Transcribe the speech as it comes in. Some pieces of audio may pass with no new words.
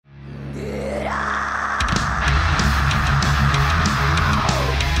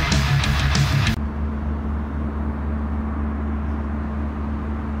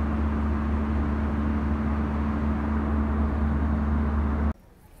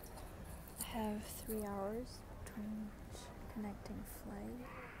3 hours between connecting flight.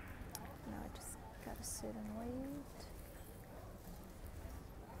 Now I just gotta sit and wait.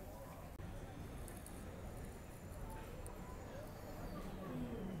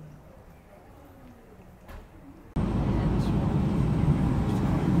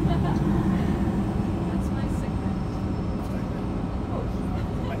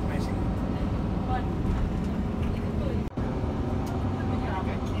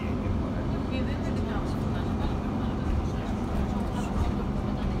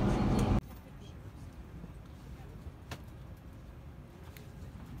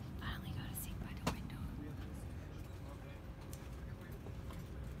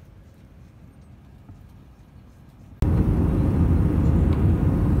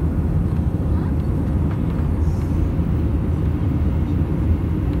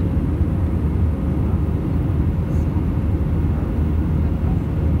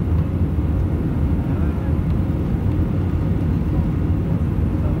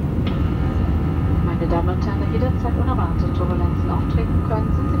 jederzeit unerwartete Turbulenzen auftreten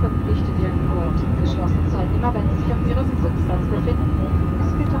können, sind Sie verpflichtet, Ihren Gurt geschlossen zu halten, immer wenn Sie sich auf Ihrem Sitzplatz befinden. Das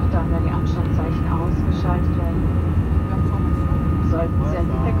gilt auch dann, wenn die Anstandszeichen ausgeschaltet werden. Sollten Sie ein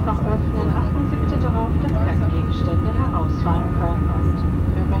Gepäckfach öffnen, achten Sie bitte darauf, dass keine Gegenstände herausfallen können. Und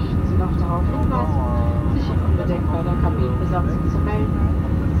wir möchten Sie noch darauf hinweisen, sich unbedingt bei der Kabinenbesatzung zu melden,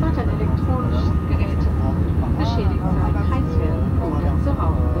 sollte ein elektronisches Gerät beschädigt sein, heiß werden oder zu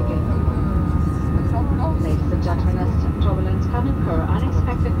rauchen beginnen. Ladies and gentlemen, as turbulence can occur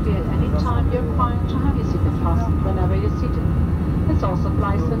unexpectedly at any time, you're required to have your seatbelt fastened whenever you're seated. This also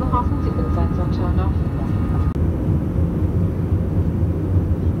applies when the fasten seatbelt signs are turned off.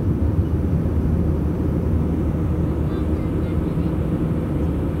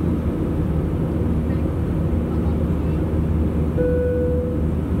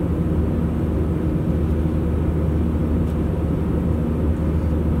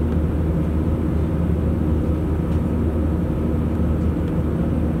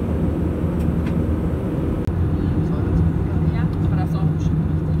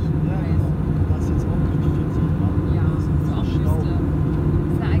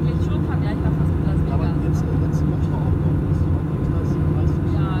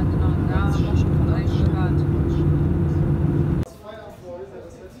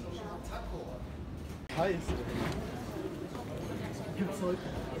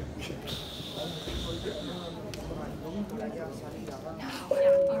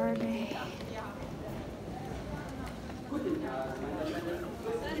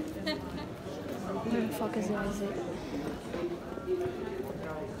 Where the fuck is it?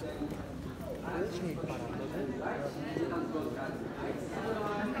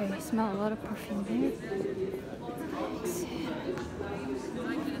 Okay, I smell a lot of perfume here.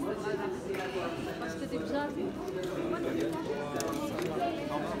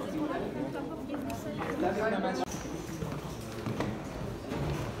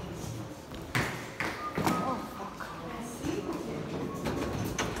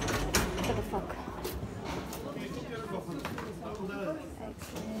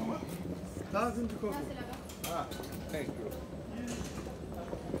 Da sind die Koffer. Ah, thank you.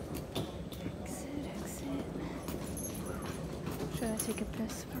 Exit. Should I take a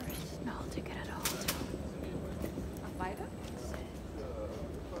piss first? No, I'll take it at all. Weiter?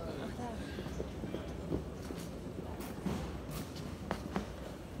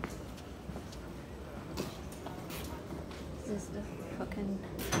 This is the fucking...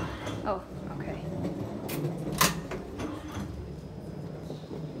 Oh, okay.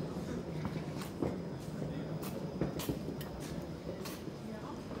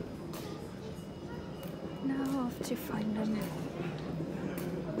 To find them.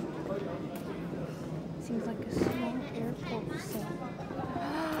 Seems like a small airport. So.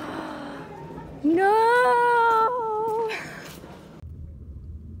 No!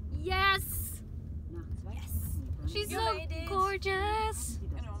 Yes! Yes! She's so gorgeous!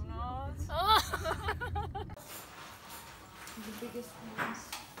 I don't know. Oh. The biggest ones.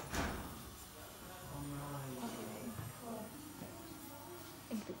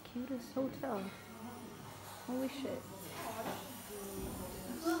 I think the cutest hotel. Holy shit.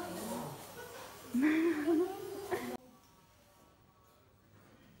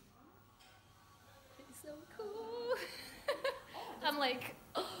 It's so cool. I'm like,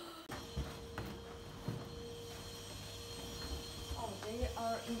 oh. Oh, they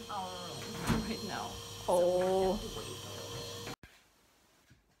are in our room right now. Oh.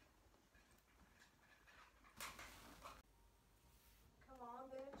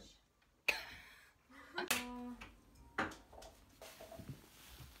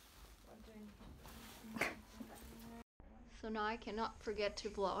 now I cannot forget to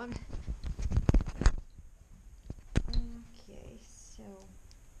vlog. Okay, so...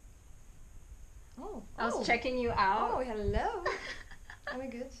 Oh, I was checking you out. Oh, hello. Am I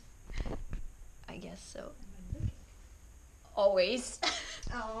good? I guess so. Always.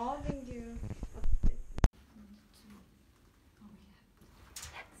 Oh, thank you.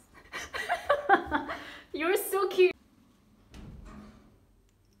 You're so cute.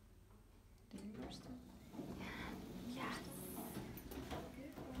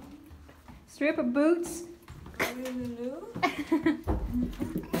 Stripper boots.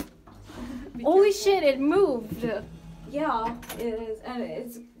 Holy shit, it moved. Yeah, it is, and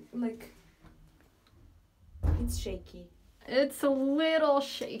it's like it's shaky. It's a little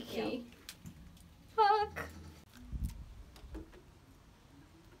shaky. Yeah. Fuck.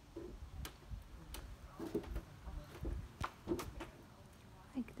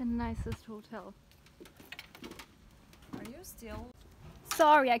 Like the nicest hotel. Are you still?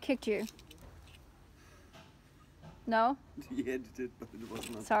 Sorry, I kicked you. No? Yeah, it did, but it was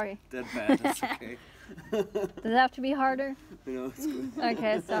not Sorry. that bad. That's okay. Does it have to be harder? No, it's good.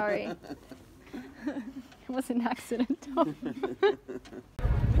 Okay, sorry. It was an accident.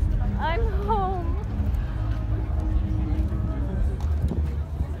 I'm home.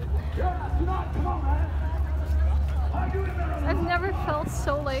 I've never felt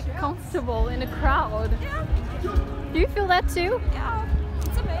so like comfortable in a crowd. Yeah. Do you feel that too? Yeah.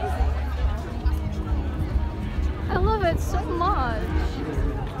 It's amazing. I love it so much.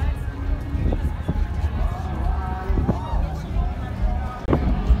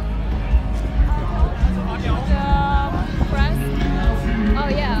 Oh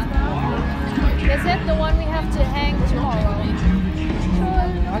yeah. Is it the one we have to hang tomorrow?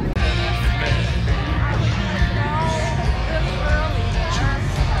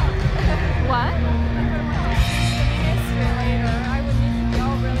 What?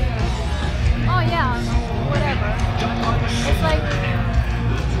 Oh yeah, whatever. It's like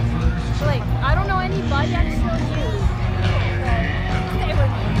I don't know anybody, I just know you.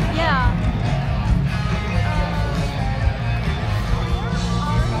 Yeah.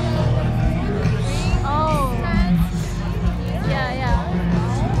 Oh. Yeah, yeah.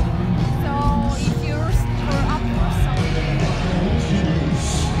 So if you're up for something,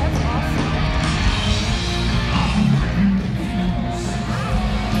 that's awesome.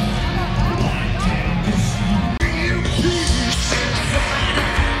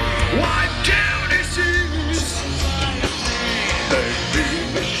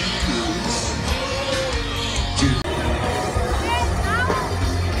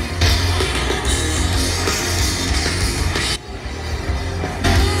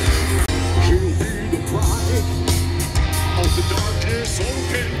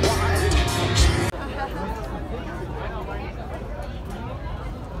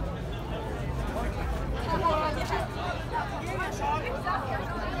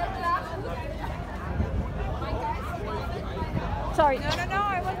 Sorry. No,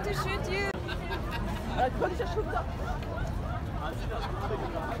 I want to shoot you.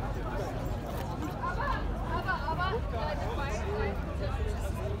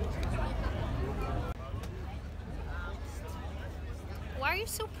 Why are you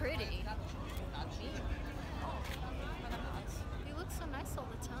so pretty? You look so nice all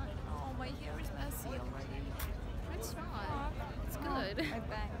the time. Oh, my hair is messy already. It's not. It's good. My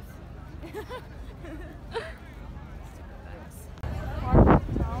bangs.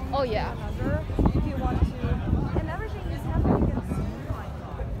 Oh yeah. If you want to, and everything is happening at the same time.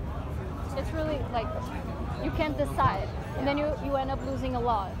 It's really like you can't decide, and then you end up losing a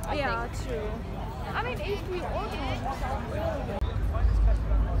lot. I think. True. I mean, if we organize ourselves really good.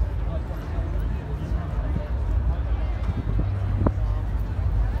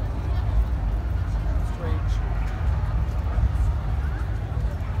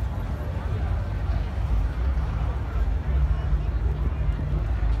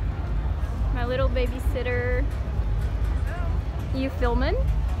 My little babysitter. You filming?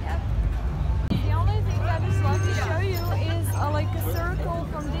 Yep. The only thing that is left to show you is like a circle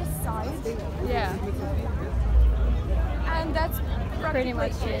from this side. Yeah. And that's Pretty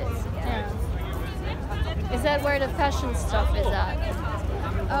much it. Yeah. Is that where the fashion stuff is at?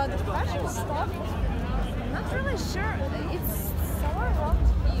 The fashion stuff, not really sure. It's somewhere around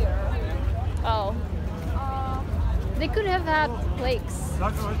here. Oh. They could have had lakes.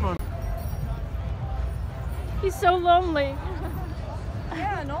 He's so lonely.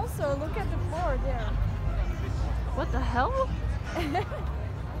 Yeah, and also look at the floor there. What the hell?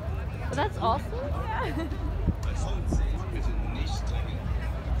 But that's awesome. Yeah.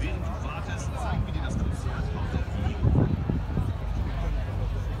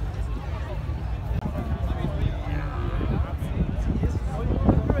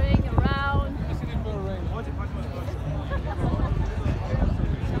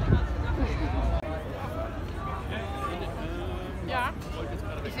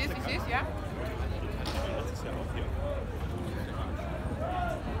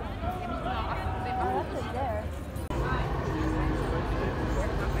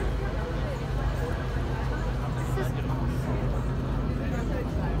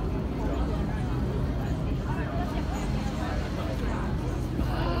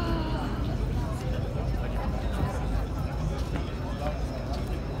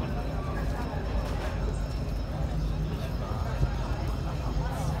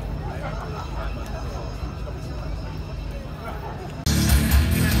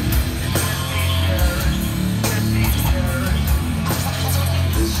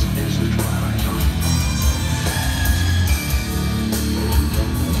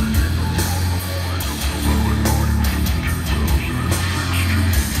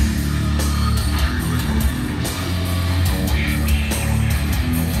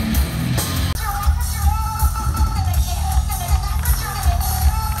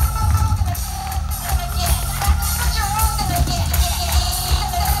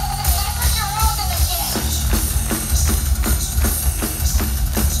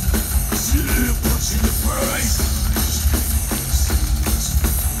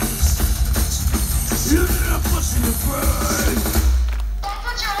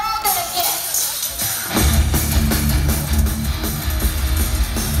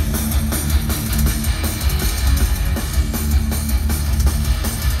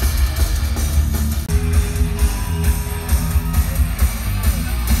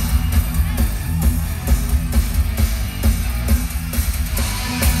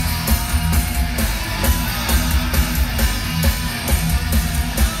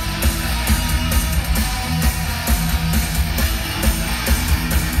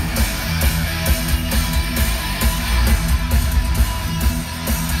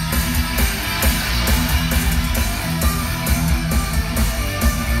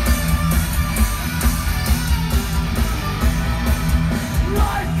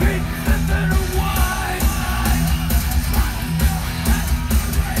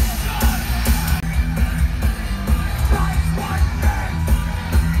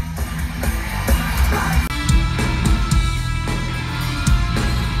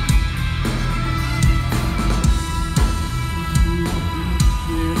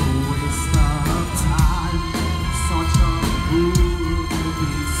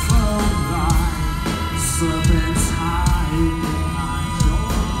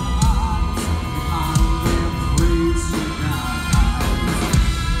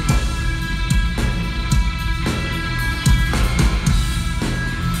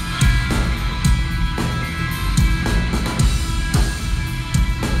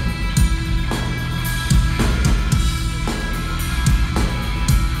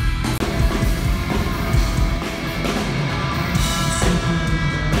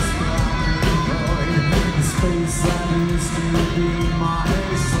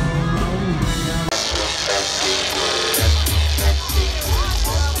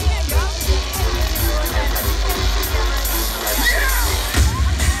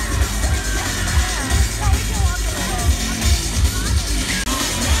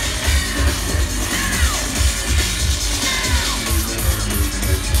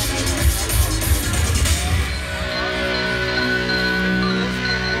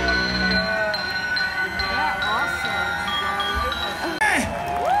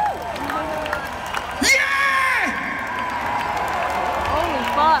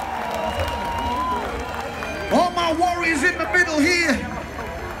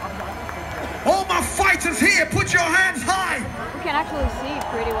 Put your hands high. We can actually see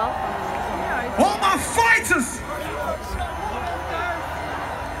pretty well from this. All my fighters.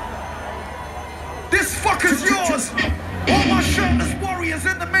 This fucker's yours. All my shirtless warriors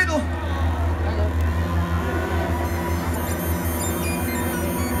in the middle.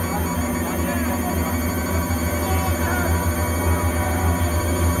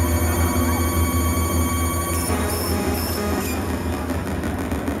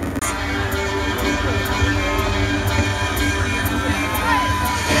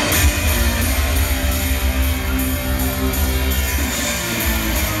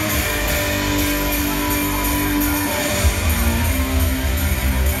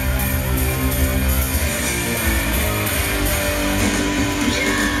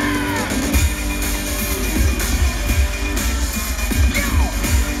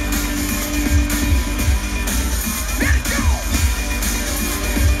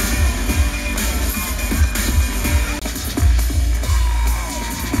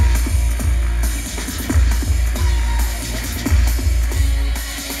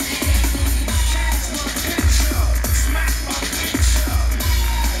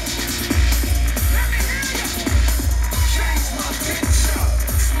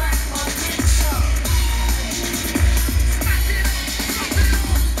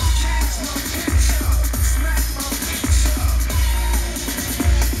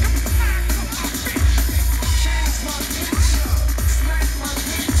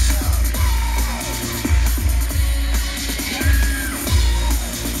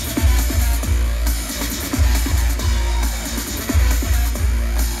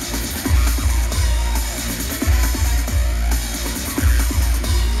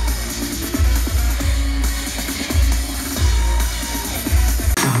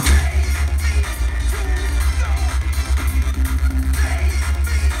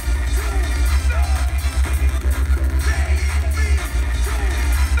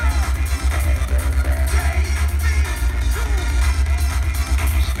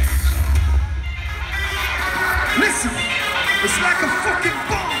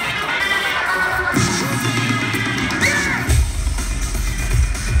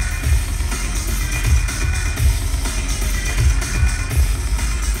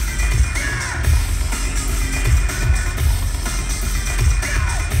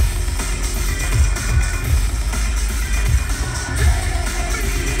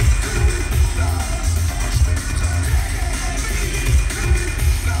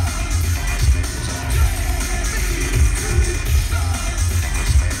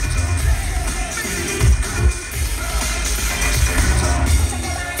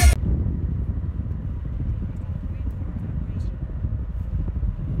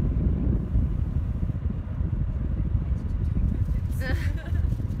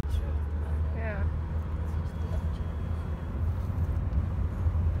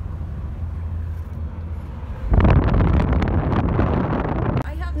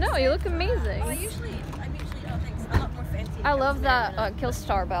 No, you look amazing. I'm usually thanks, a lot more fancy. I love that Kill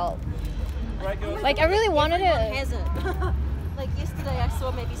Star belt. Like, I really wanted Everyone it. has it. Like yesterday, I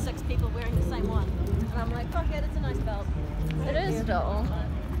saw maybe 6 people wearing the same one, and I'm like, fuck it, it's a nice belt. It is though.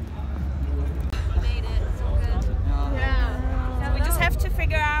 We made it. It's all good. Yeah. We just have to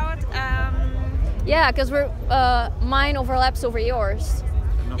figure out. Yeah, because we're mine overlaps over yours.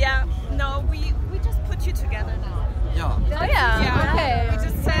 Yeah. No, we just put you together now. Yeah. Oh yeah. Yeah. Okay. We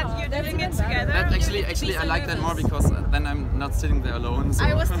just said you're doing it together. Actually, I like that more because then I'm not sitting there alone. So.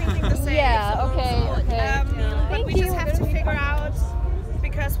 I was thinking the same. Yeah. Okay. Okay. But we just have to figure out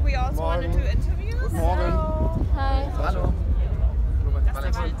because we also want to do interviews. So Hi. Hallo.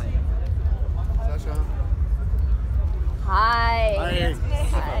 Sascha. Hi. Hi.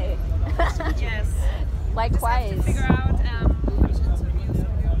 Hi. yes. Likewise. Figure out which interviews we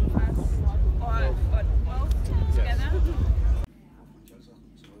do first or both together.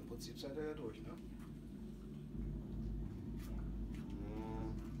 Im Prinzip seid ihr ja durch, ne?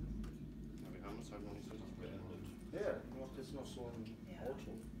 Ja, wir haben es halt noch nicht so richtig beendet. Ja, ihr macht jetzt noch so ein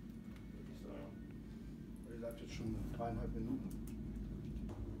Auto, würde ich sagen. Ihr bleibt jetzt schon 3,5 Minuten.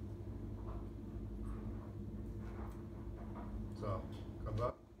 So, kommen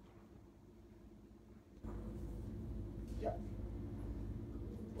wir. Ja.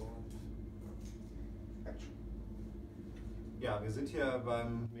 Und Action. Ja, wir sind hier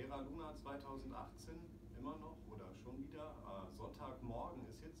beim Mera Luna 2018 immer noch oder schon wieder. Sonntagmorgen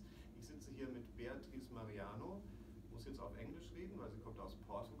ist jetzt. Ich sitze hier mit Beatriz Mariano. Muss jetzt auf Englisch reden, weil sie kommt aus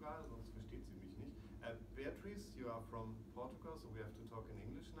Portugal, sonst versteht sie mich nicht. Beatriz, you are from Portugal, so we have to talk in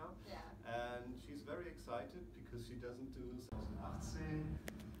English now. Yeah. And she's very excited because she doesn't do 2018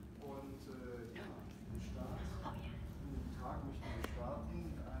 und ja, den Start. Den Tag möchten wir starten.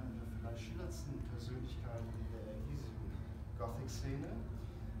 Eine der vielleicht schillerndsten Persönlichkeiten der hiesigen Gothic-Szene,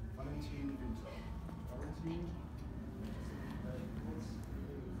 Valentin Winter. Valentin, vielleicht kurz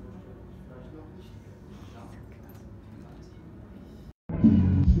vorstellen, vielleicht noch nicht.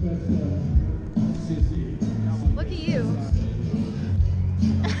 Look at you.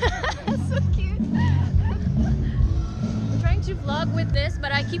 So cute. I'm trying to vlog with this,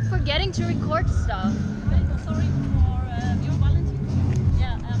 but I keep forgetting to record stuff. Sorry for your Valentine.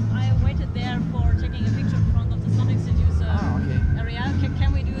 Yeah, I waited there for taking a picture in front of the Sonic Seducer area.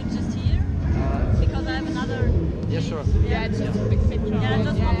 Can we do it just here? Because I have another. Yeah, sure. Yeah, it's just a big picture. Yeah,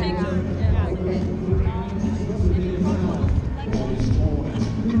 just one picture. Yeah.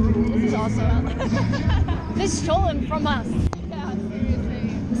 This is awesome. They stole him from us. Yeah,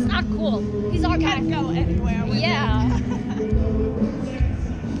 seriously. It's not cool. He's our Can't go anywhere with Yeah.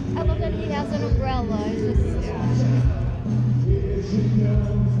 I love that he has an umbrella. It's just,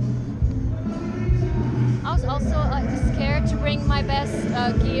 I was also scared to bring my best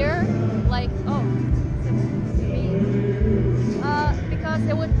gear, like because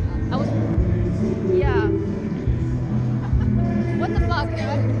it would. Yeah. What the fuck?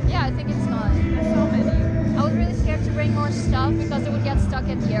 Yeah, I think it's fine. I was really scared to bring more stuff because it would get stuck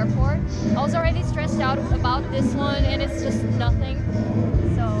at the airport. I was already stressed out about this one and it's just nothing.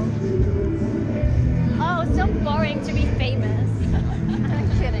 So, oh, it's so boring to be famous. I'm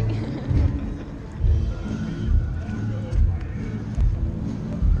kidding.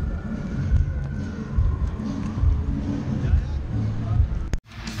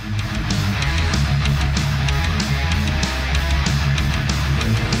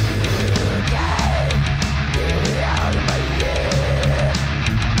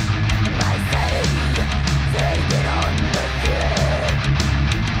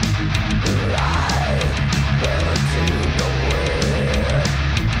 To the way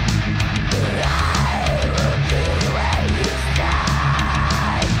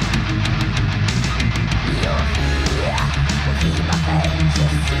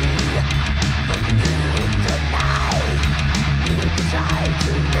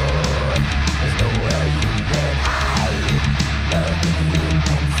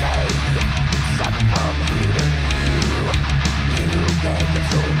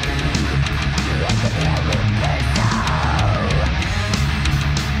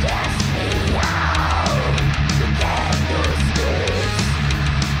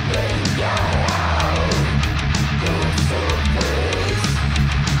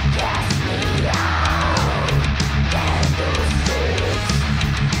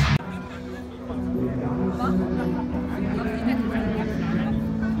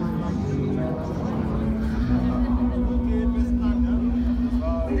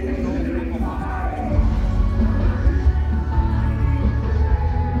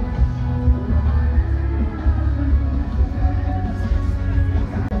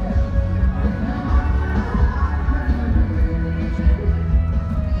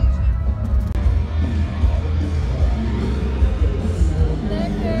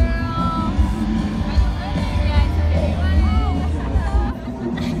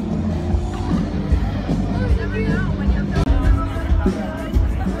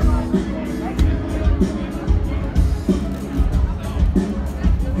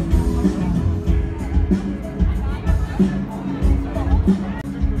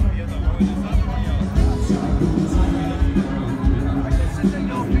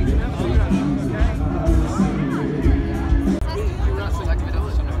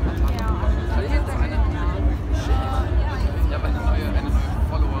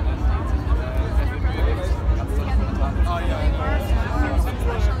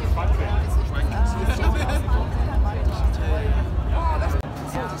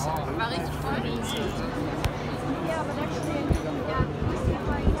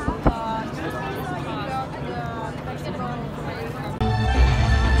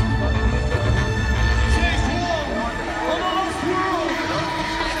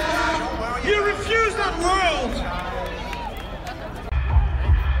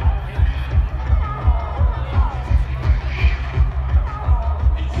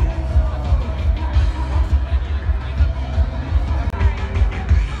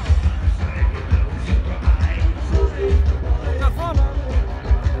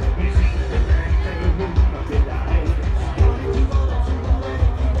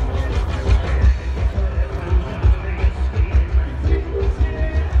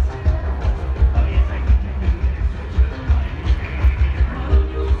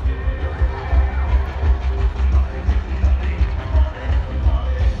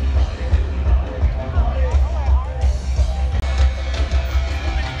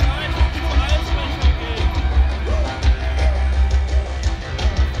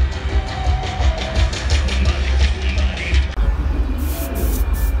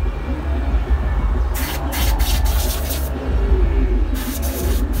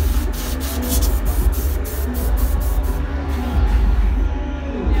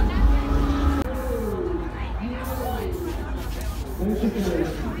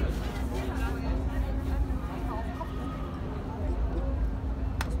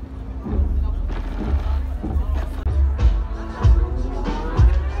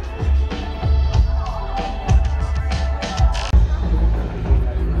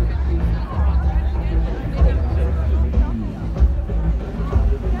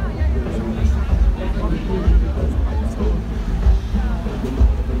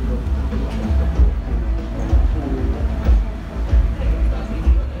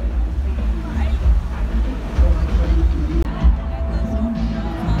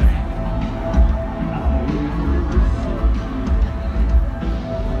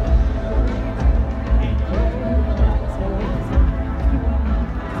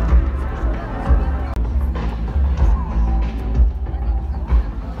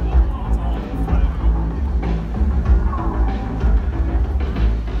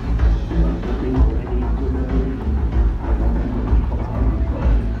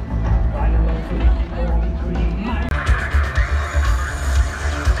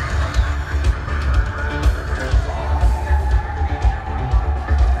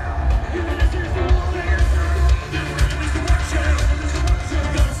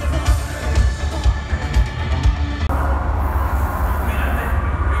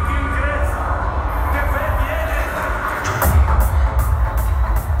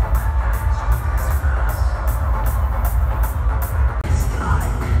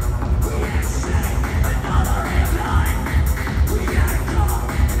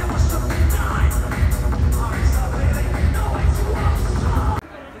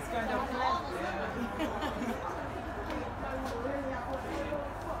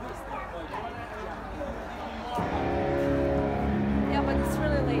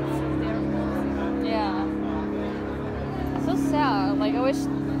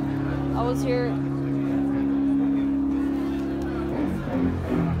I was here.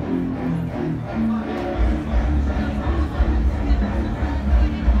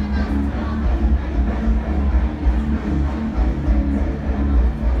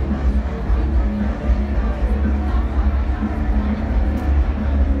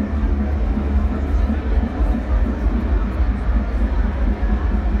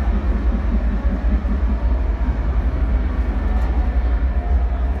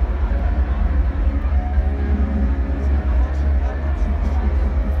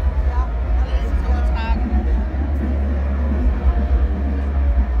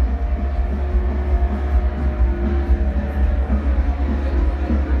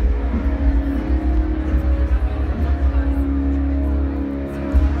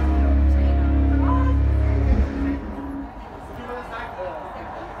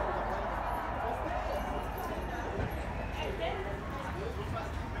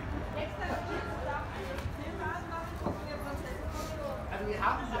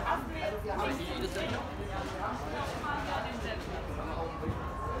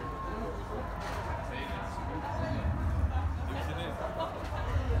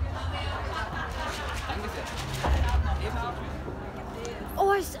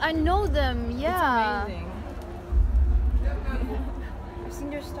 I know them, yeah. It's amazing. I've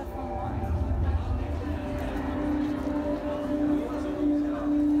seen your stuff online.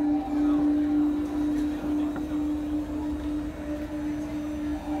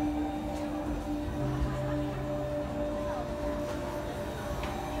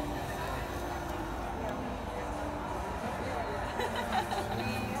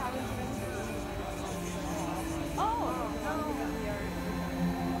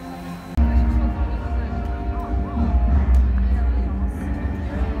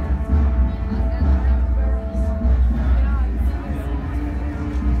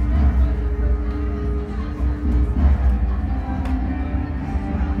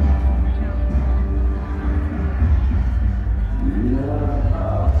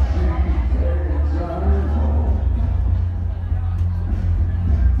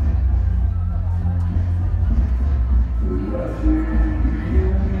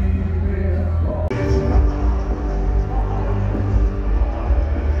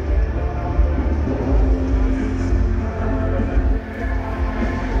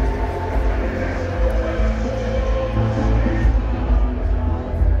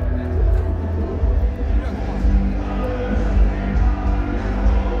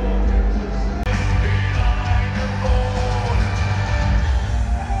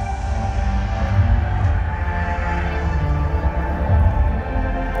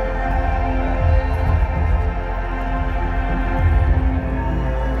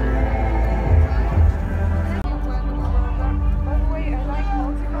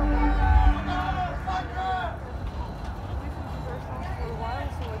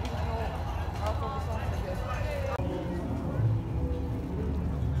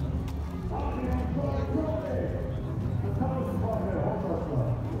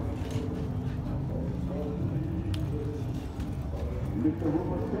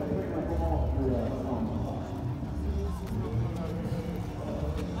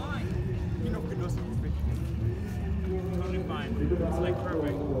 It's like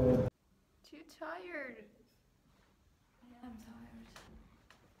perfect. Too tired. Yeah, I'm tired.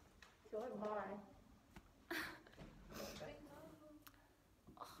 So am I.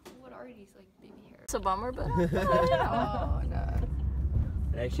 What are these, like, baby hairs? It's a bummer, but Oh no.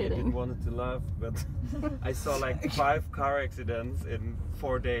 Actually, I didn't want to laugh, but I saw like 5 car accidents in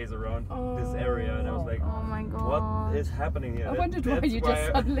 4 days around this area, and I was like, oh my god. what is happening here? I wondered why you why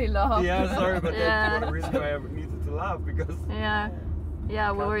just suddenly laughed. Yeah, sorry, but that's one reason why I needed to laugh, because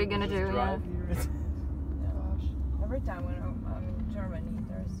yeah, what were you gonna do? Yeah. Gosh. Every time when I'm in Germany,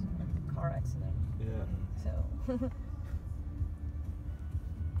 there's a car accident. Yeah. So.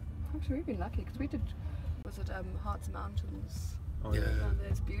 Actually, we've been lucky because we did. Was it Harz Mountains? Oh, yeah. Down there,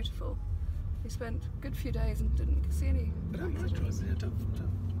 it's beautiful. We spent a good few days and didn't see any. But I'm not driving there.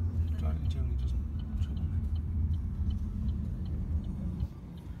 Driving in Germany doesn't trouble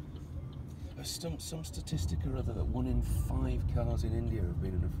me. Some statistic or other that 1 in 5 cars in India have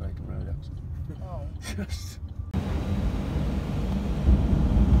been in a fatal road accident. Oh. Just.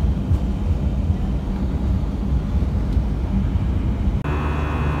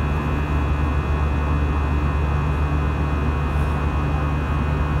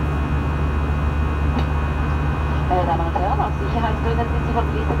 Aus Sicherheitsgründen sind Sie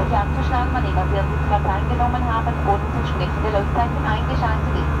verpflichtet, sich anzuschlagen, wann immer Sie Ihr Sitzplatz eingenommen haben und das entsprechende Löschzeichen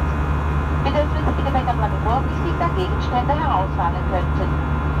eingeschaltet ist. Wir dürfen Sie bitte bei der Flamme vorsichtig, da Gegenstände herausfallen könnten.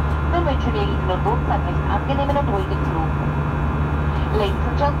 Nur mit wünschen wir Ihnen und uns einen recht angenehmen und ruhigen Flug. Ladies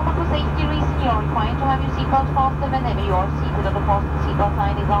and gentlemen, for safety reasons, you are required to have your seatbelt fastened whenever you are seated and the fasten seatbelt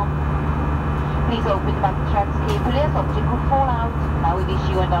sign is on. Please open the back straps carefully as object could fall out. Now we wish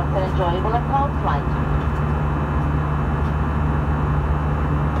you and us an enjoyable and calm flight.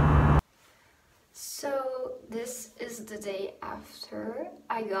 So this is the day after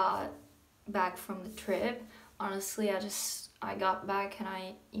I got back from the trip. Honestly, I got back and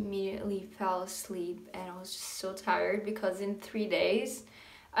I immediately fell asleep and I was just so tired because in 3 days,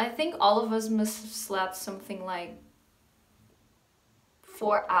 I think all of us must have slept something like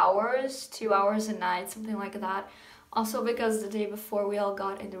 4 hours, 2 hours a night, something like that. Also because the day before we all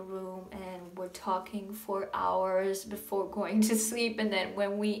got in the room and were talking for hours before going to sleep, and then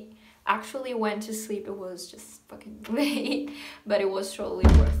when we actually went to sleep it was just fucking late, but it was totally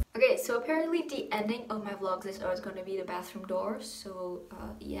worth it. Okay, so apparently the ending of my vlogs is always going to be the bathroom door, so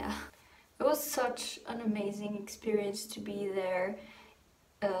yeah. It was such an amazing experience to be there.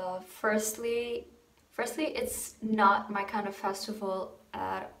 Firstly, it's not my kind of festival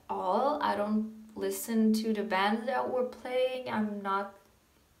at all. I don't listen to the bands that were playing. I'm not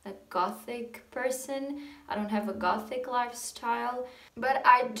a gothic person. I don't have a gothic lifestyle, but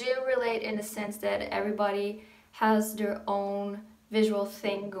I do relate in the sense that everybody has their own visual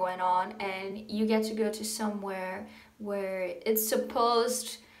thing going on, and you get to go to somewhere where it's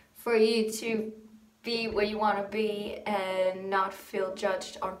supposed for you to be where you want to be and not feel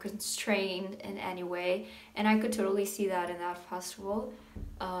judged or constrained in any way, and I could totally see that in that festival.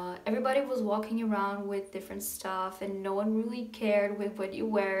 Everybody was walking around with different stuff and no one really cared with what you're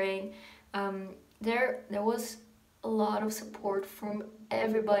wearing. There was a lot of support from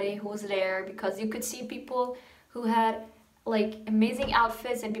everybody who was there, because you could see people who had like amazing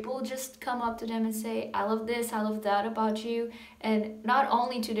outfits and people would just come up to them and say, I love this, I love that about you. And not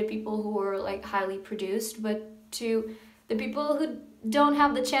only to the people who were like highly produced, but to the people who don't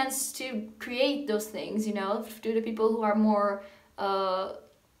have the chance to create those things, you know, to the people who are more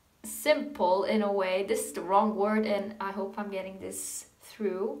simple in a way. This is the wrong word and I hope I'm getting this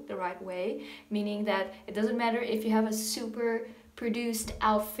through the right way, meaning that it doesn't matter if you have a super produced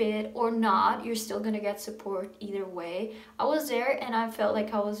outfit or not, you're still gonna get support either way. I was there and I felt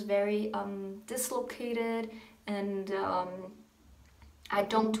like I was very dislocated, and I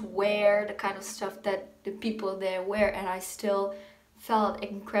don't wear the kind of stuff that the people there wear, and I still felt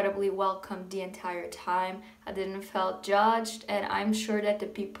incredibly welcomed the entire time. I didn't feel judged, and I'm sure that the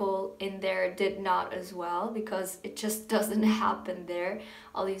people in there did not as well, because it just doesn't happen there.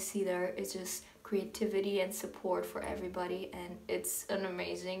 All you see there is just creativity and support for everybody, and it's an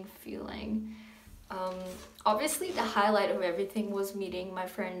amazing feeling. Obviously the highlight of everything was meeting my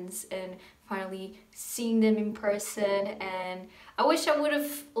friends and finally seeing them in person, and I wish I would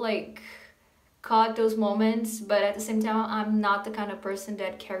have like caught those moments, but at the same time I'm not the kind of person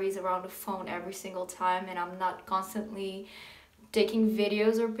that carries around a phone every single time, and I'm not constantly taking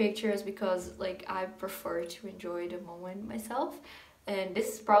videos or pictures because like I prefer to enjoy the moment myself. And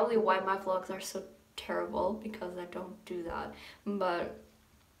this is probably why my vlogs are so terrible, because I don't do that. But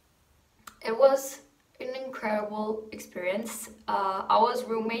it was an incredible experience. I was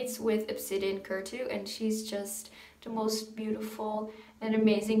roommates with Obsidian Kurtu, and she's just the most beautiful and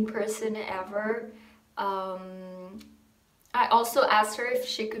amazing person ever. I also asked her if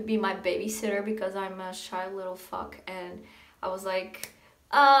she could be my babysitter because I'm a shy little fuck, and I was like,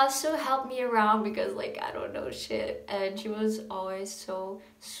 so help me around because like I don't know shit. And she was always so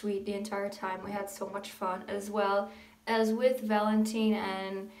sweet the entire time. We had so much fun, as well as with Valentine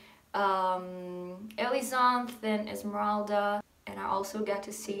and Elisanthe and Esmeralda. And I also got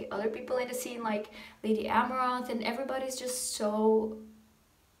to see other people in the scene like Lady Amaranth, and everybody's just so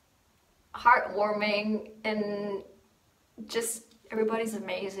heartwarming, and just everybody's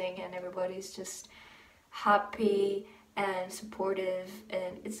amazing, and everybody's just happy and supportive,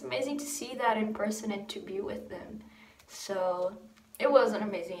 and it's amazing to see that in person and to be with them. So it was an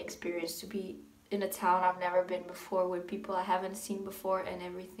amazing experience to be in a town I've never been before with people I haven't seen before, and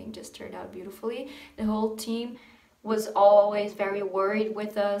everything just turned out beautifully. The whole team was always very worried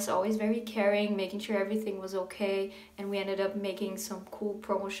with us, always very caring, making sure everything was okay, and we ended up making some cool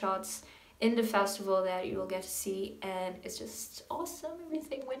promo shots in the festival that you will get to see, and it's just awesome.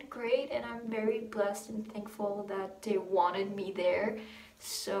 Everything went great, and I'm very blessed and thankful that they wanted me there.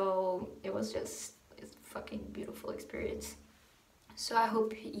 So it was just a fucking beautiful experience. So I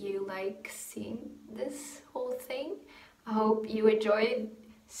hope you like seeing this whole thing. I hope you enjoyed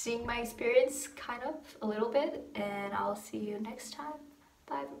seeing my experience kind of a little bit, and I'll see you next time.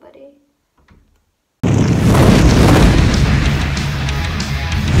 Bye everybody.